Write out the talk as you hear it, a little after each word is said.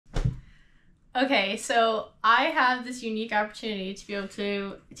Okay, so I have this unique opportunity to be able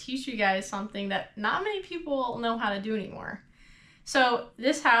to teach you guys something that not many people know how to do anymore. So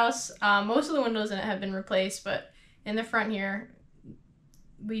this house, most of the windows in it have been replaced, but in the front here,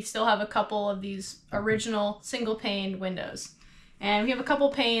 we still have a couple of these original single pane windows. And we have a couple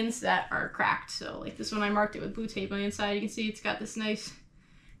panes that are cracked. So like this one, I marked it with blue tape on the inside. You can see it's got this nice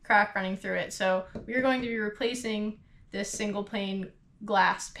crack running through it. So we're going to be replacing this single pane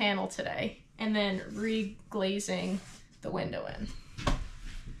glass panel today and then re-glazing the window in.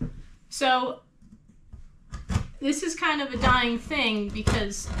 So this is kind of a dying thing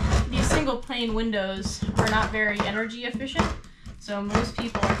because these single pane windows are not very energy efficient. So most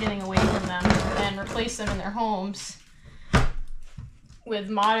people are getting away from them and replace them in their homes with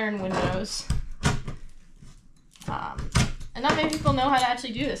modern windows. And not many people know how to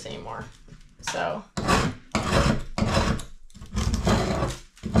actually do this anymore. So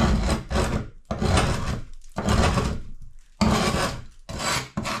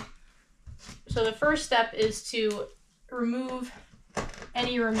the first step is to remove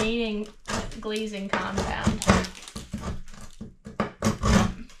any remaining glazing compound.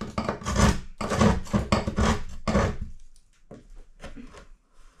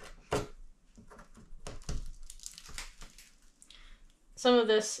 Some of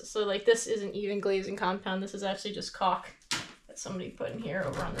this, so like this isn't even glazing compound, this is actually just caulk that somebody put in here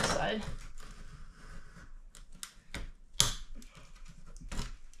over on this side.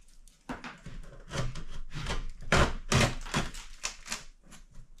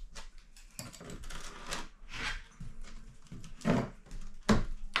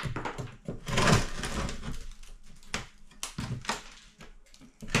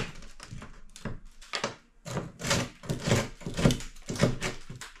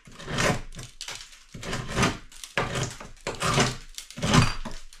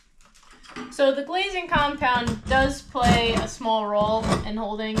 So the glazing compound does play a small role in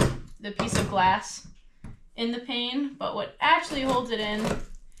holding the piece of glass in the pane, but what actually holds it in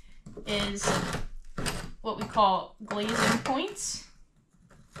is what we call glazing points.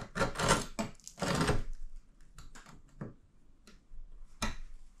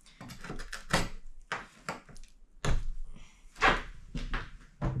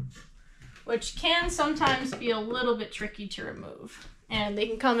 Which can sometimes be a little bit tricky to remove. And they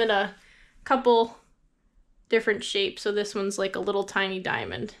can come in a couple different shapes. So this one's like a little tiny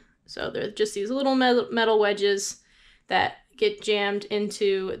diamond. So they're just these little metal wedges that get jammed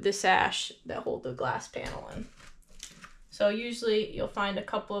into the sash that hold the glass panel in. So usually you'll find a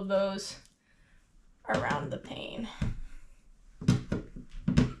couple of those around the pane.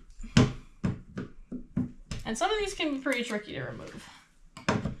 And some of these can be pretty tricky to remove.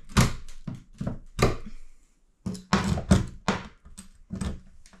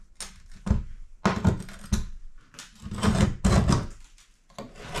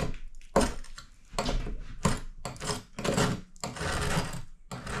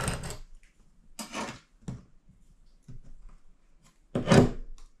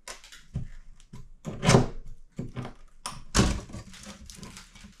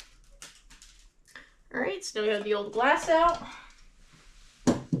 Alright, so now we have the old glass out.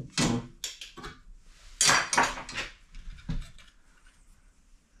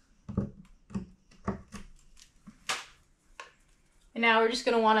 And now we're just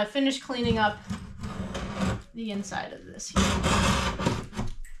going to want to finish cleaning up the inside of this here.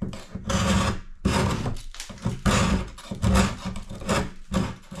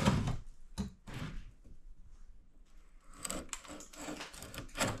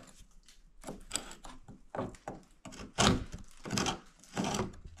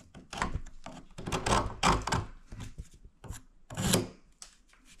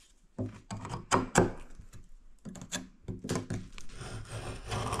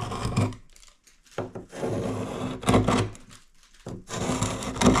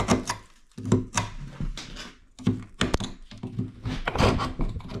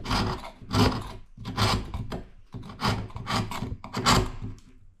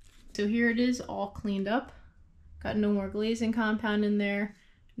 So here it is, all cleaned up. Got no more glazing compound in there,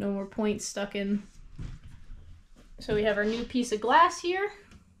 no more points stuck in. So we have our new piece of glass here.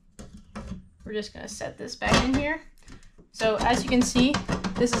 We're just gonna set this back in here. So as you can see,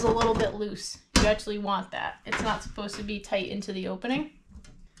 this is a little bit loose. You actually want that. It's not supposed to be tight into the opening.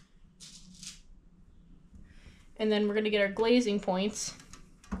 And then we're gonna get our glazing points.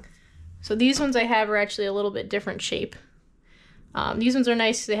 So these ones I have are actually a little bit different shape. These ones are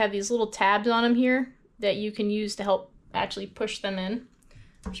nice because they have these little tabs on them here that you can use to help actually push them in,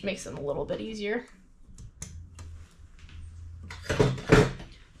 which makes them a little bit easier.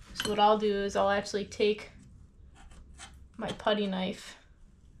 So what I'll do is I'll actually take my putty knife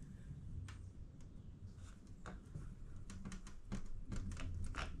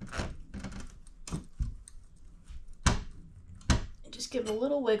and just give it a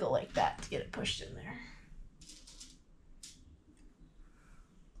little wiggle like that to get it pushed in there.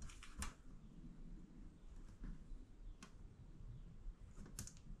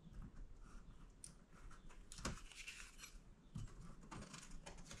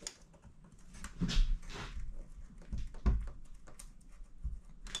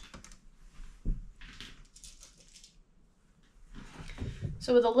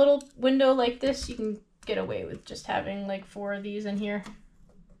 So with a little window like this, you can get away with just having like 4 of these in here.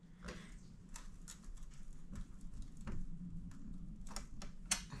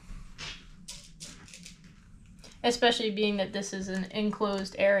 Especially being that this is an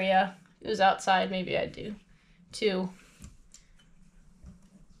enclosed area. If it was outside, maybe I'd do 2.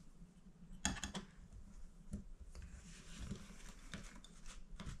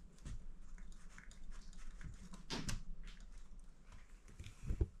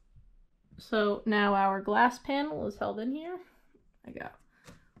 So now our glass panel is held in here. I got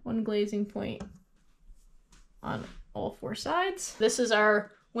 1 glazing point on all 4 sides. This is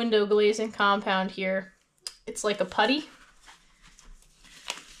our window glazing compound here. It's like a putty.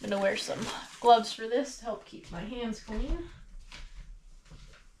 I'm gonna wear some gloves for this to help keep my hands clean.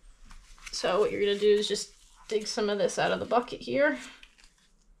 So what you're gonna do is just dig some of this out of the bucket here.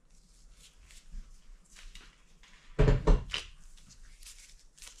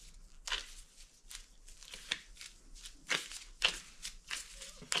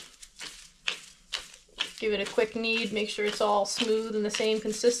 Give it a quick knead, make sure it's all smooth and the same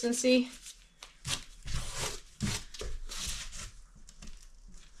consistency.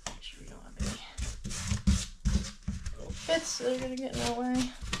 Make sure we don't have any little bits that are gonna get in our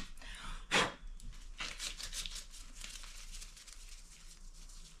way.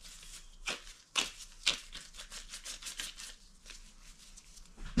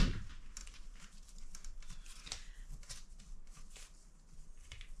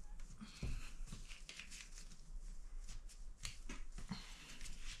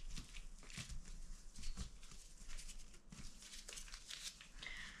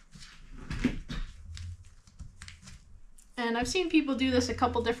 And I've seen people do this a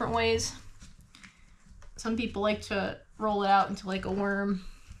couple different ways. Some people like to roll it out into like a worm.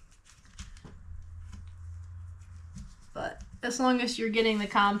 But as long as you're getting the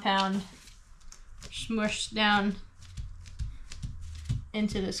compound smushed down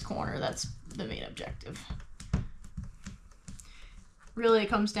into this corner, that's the main objective. Really, it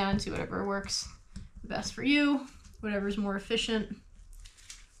comes down to whatever works best for you, whatever's more efficient.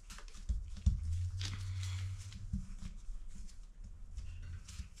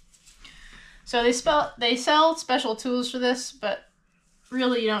 So they sell special tools for this, but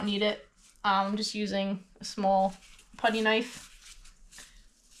really you don't need it. I'm just using a small putty knife.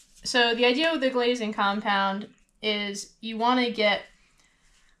 So the idea with the glazing compound is you want to get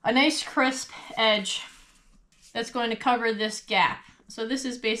a nice crisp edge that's going to cover this gap. So this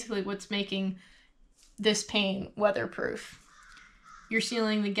is basically what's making this pane weatherproof. You're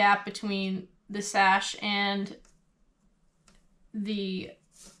sealing the gap between the sash and the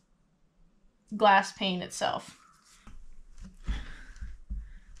glass pane itself.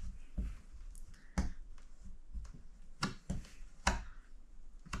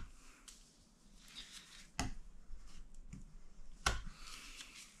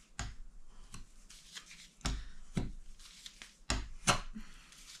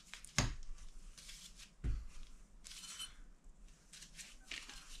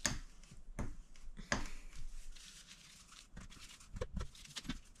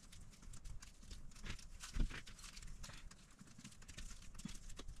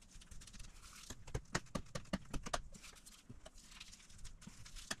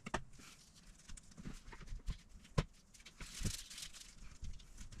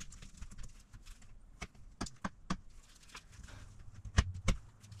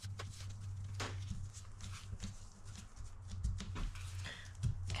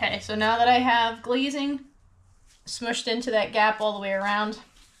 Okay, so now that I have glazing smushed into that gap all the way around,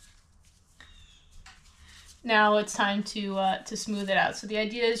 now it's time to smooth it out. So the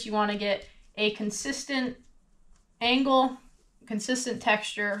idea is you want to get a consistent angle, consistent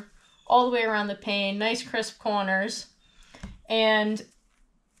texture all the way around the pane, nice crisp corners. And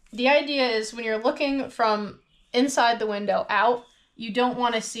the idea is when you're looking from inside the window out, you don't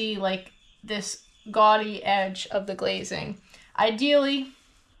want to see like this gaudy edge of the glazing. Ideally,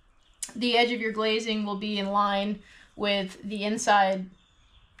 the edge of your glazing will be in line with the inside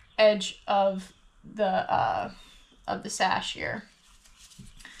edge of the sash here.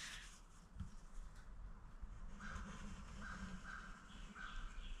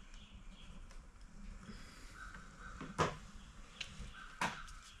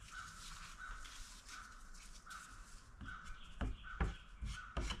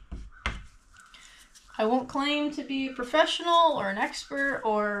 I won't claim to be a professional or an expert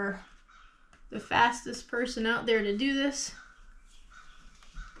or the fastest person out there to do this.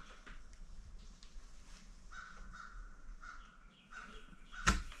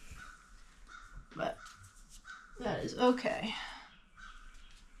 But that is okay.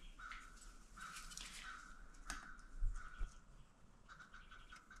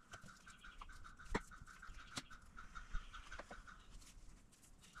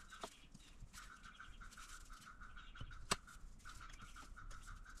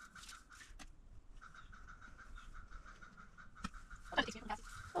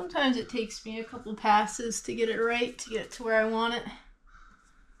 Sometimes it takes me a couple passes to get it right, to get it to where I want it.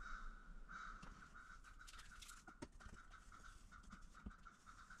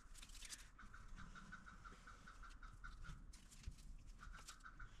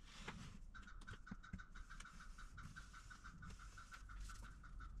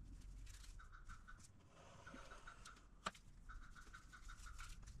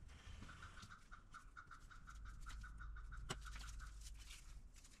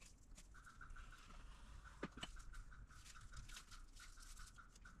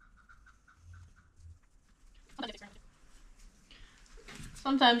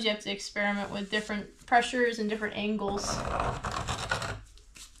 Sometimes you have to experiment with different pressures and different angles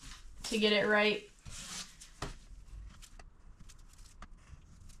to get it right.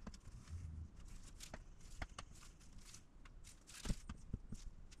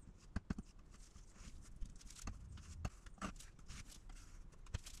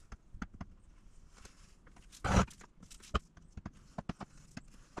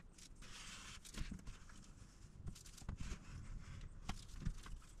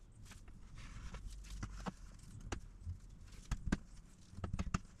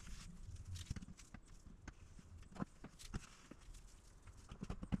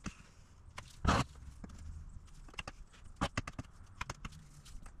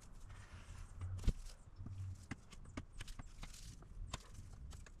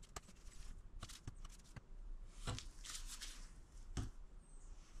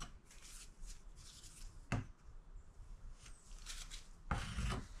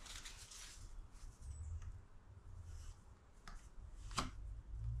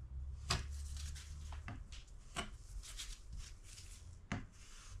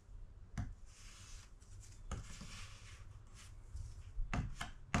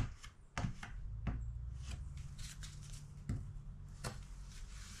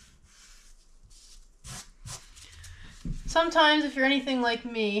 Sometimes, if you're anything like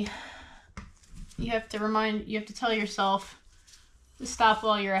me, you have to tell yourself to stop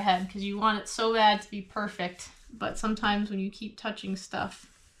while you're ahead, because you want it so bad to be perfect. But sometimes when you keep touching stuff,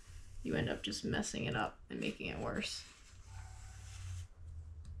 you end up just messing it up and making it worse.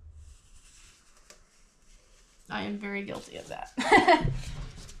 I am very guilty of that.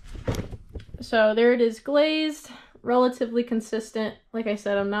 So there it is, glazed, relatively consistent. Like I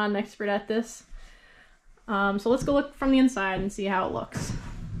said, I'm not an expert at this. So let's go look from the inside and see how it looks.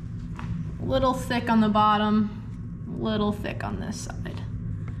 A little thick on the bottom, a little thick on this side.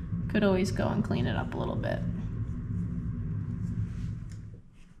 Could always go and clean it up a little bit.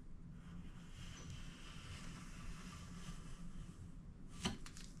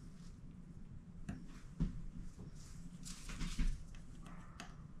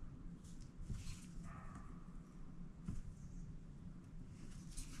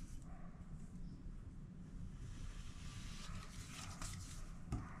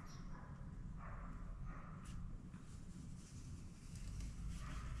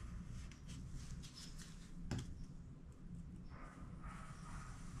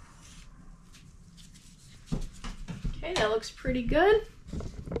 Okay, that looks pretty good.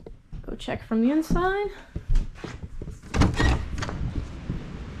 Go check from the inside.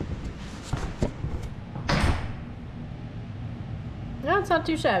 No, it's not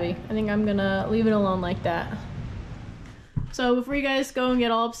too shabby. I think I'm gonna leave it alone like that. So before you guys go and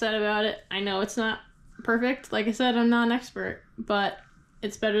get all upset about it, I know it's not perfect. Like I said, I'm not an expert, but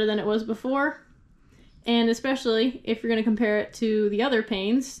it's better than it was before. And especially if you're gonna compare it to the other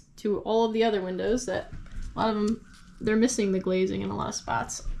panes, to all of the other windows that a lot of them, they're missing the glazing in a lot of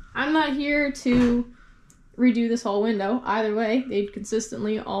spots. I'm not here to redo this whole window. Either way, they'd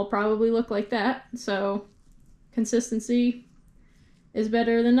consistently all probably look like that. So consistency is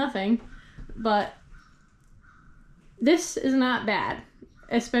better than nothing, but this is not bad,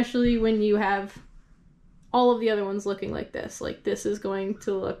 especially when you have all of the other ones looking like this. Like, this is going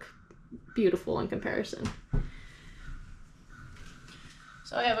to look beautiful in comparison.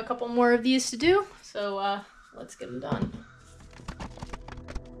 So I have a couple more of these to do, so let's get them done.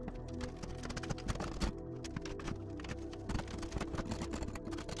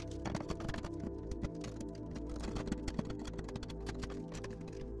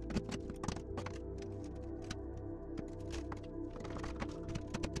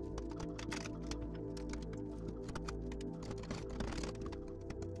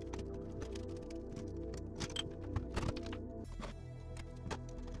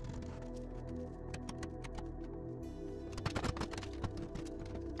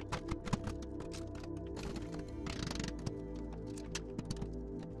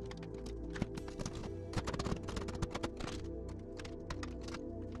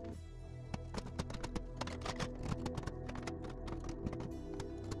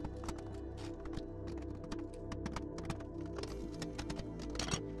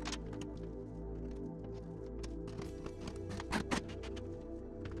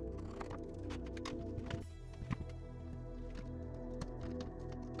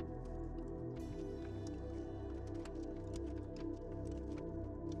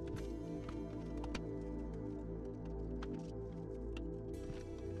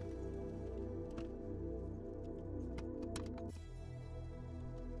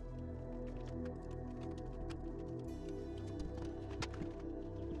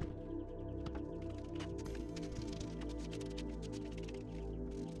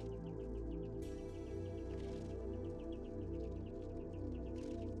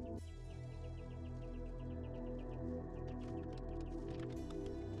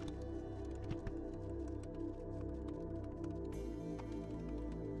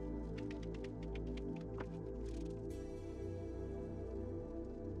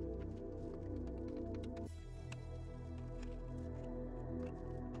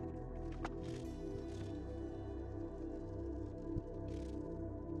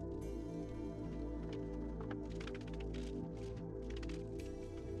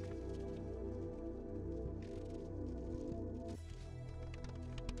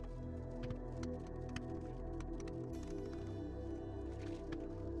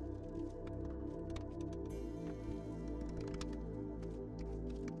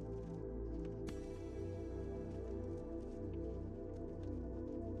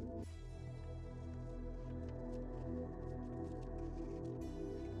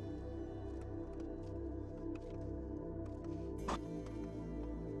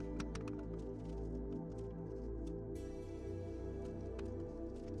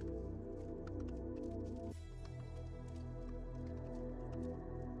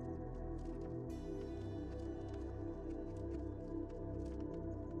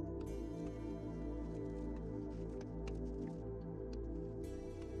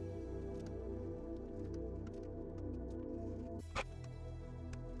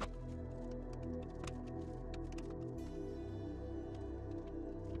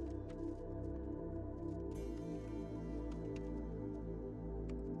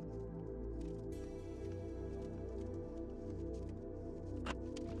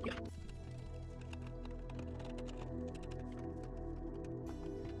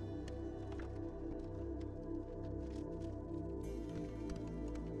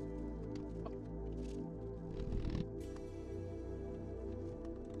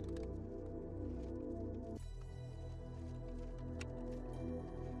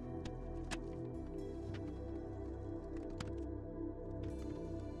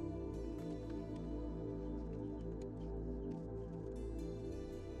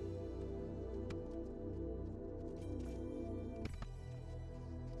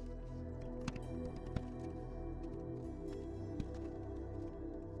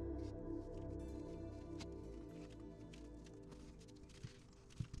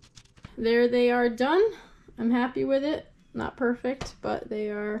 There they are done. I'm happy with it. Not perfect, but they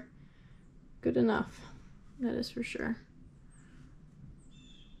are good enough. That is for sure.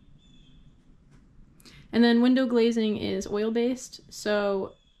 And then window glazing is oil-based,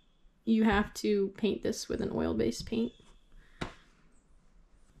 so you have to paint this with an oil-based paint.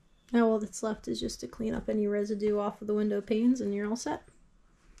 Now all that's left is just to clean up any residue off of the window panes and you're all set.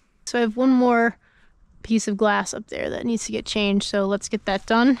 So I have one more piece of glass up there that needs to get changed, so let's get that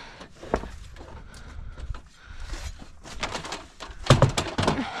done.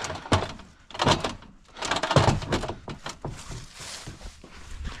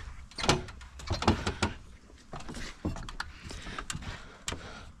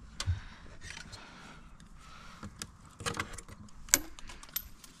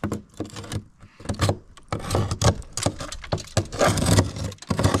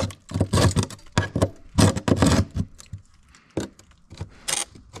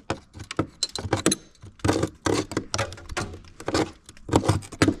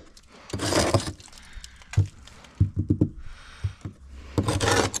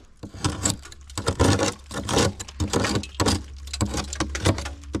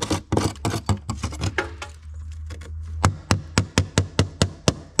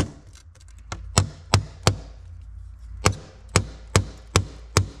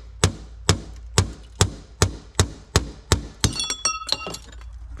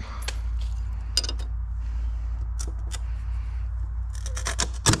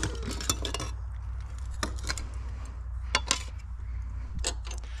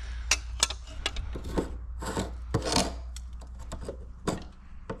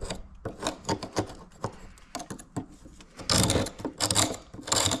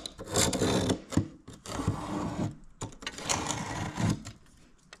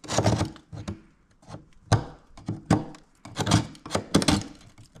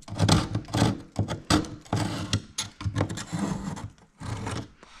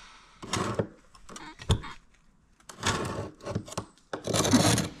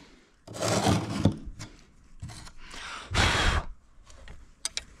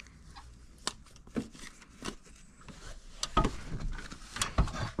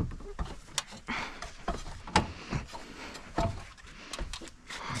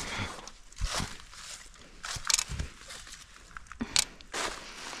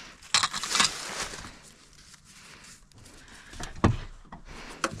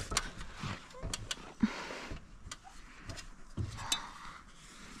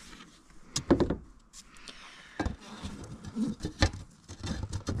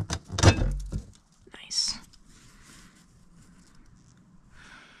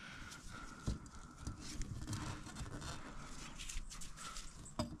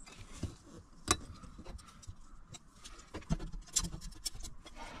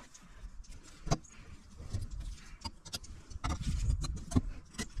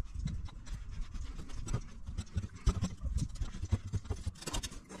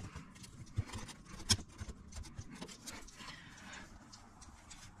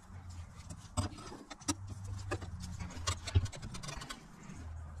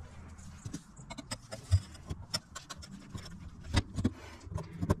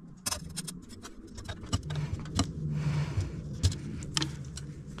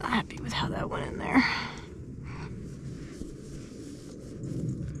 Not happy with how that went in there.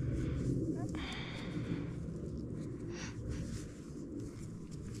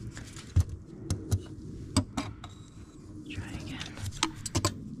 Try again.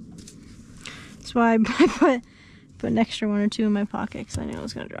 That's why I put an extra one or two in my pocket because I knew I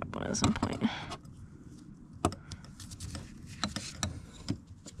was going to drop one at some point.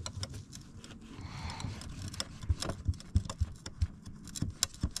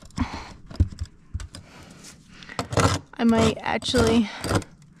 I might actually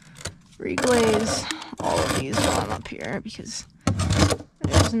re-glaze all of these while I'm up here because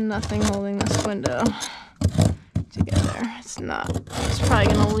there's nothing holding this window together. It's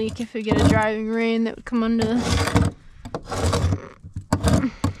probably gonna leak if we get a driving rain that would come under this.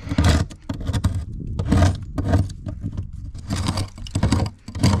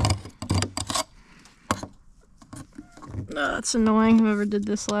 That's annoying. Whoever did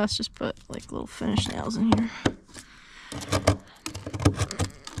this last just put like little finish nails in here.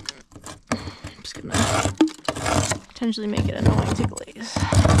 I'm just gonna potentially make it annoying to glaze.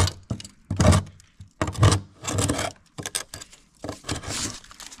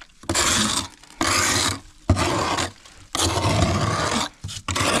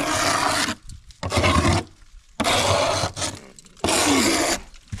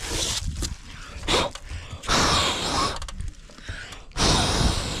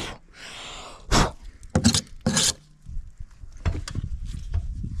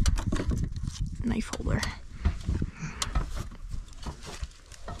 Knife holder.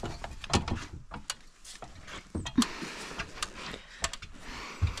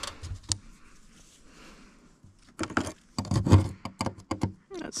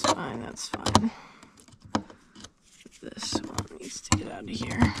 That's fine, that's fine. This one needs to get out of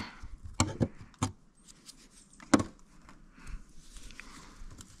here.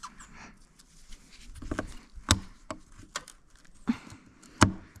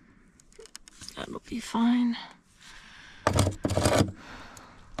 That'll be fine.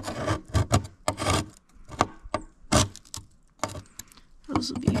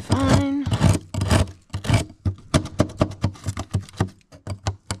 Those will be fine.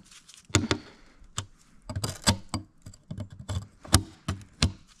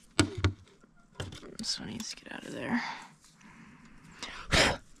 This one needs to get out of there.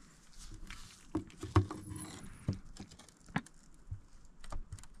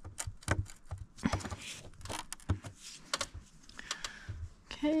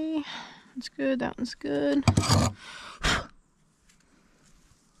 Okay, that's good, that one's good.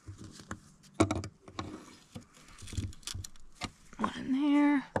 One in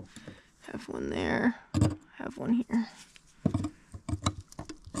there, have one there, have one here.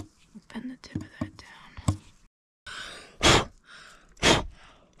 Bend the tip of that down.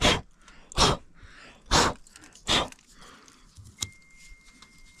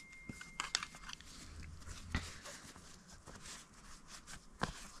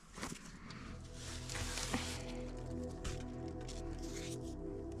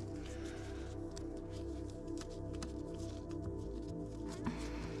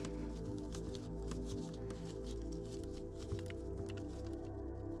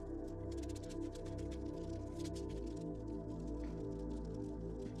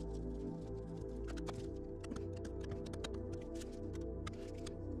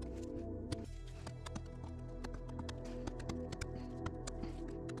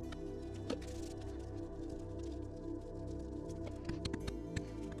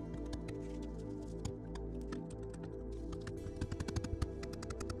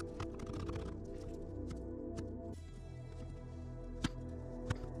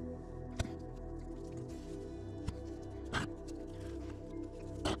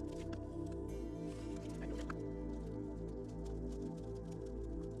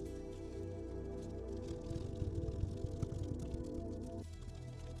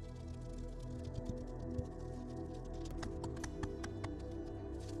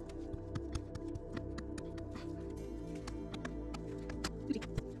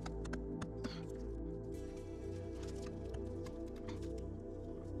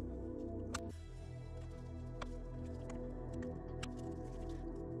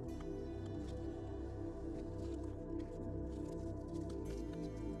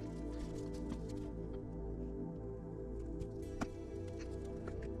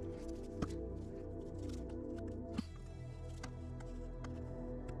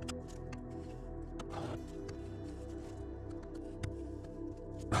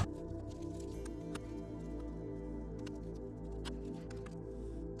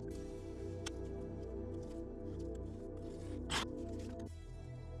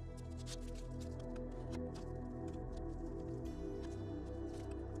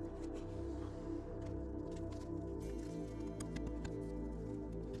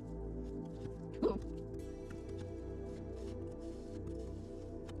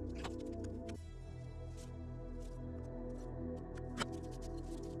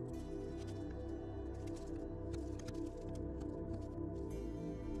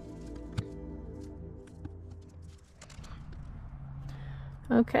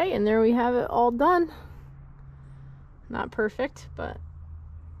 Okay, and there we have it all done. Not perfect, but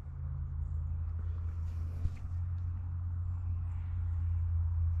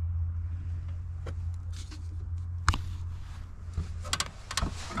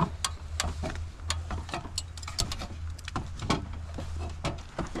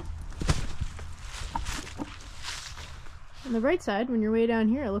on the right side, when you're way down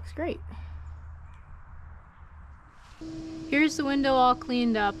here, it looks great. Here's the window all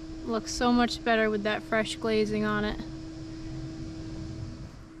cleaned up. Looks so much better with that fresh glazing on it.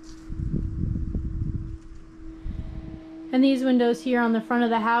 And these windows here on the front of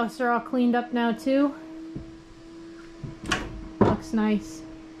the house are all cleaned up now too. Looks nice.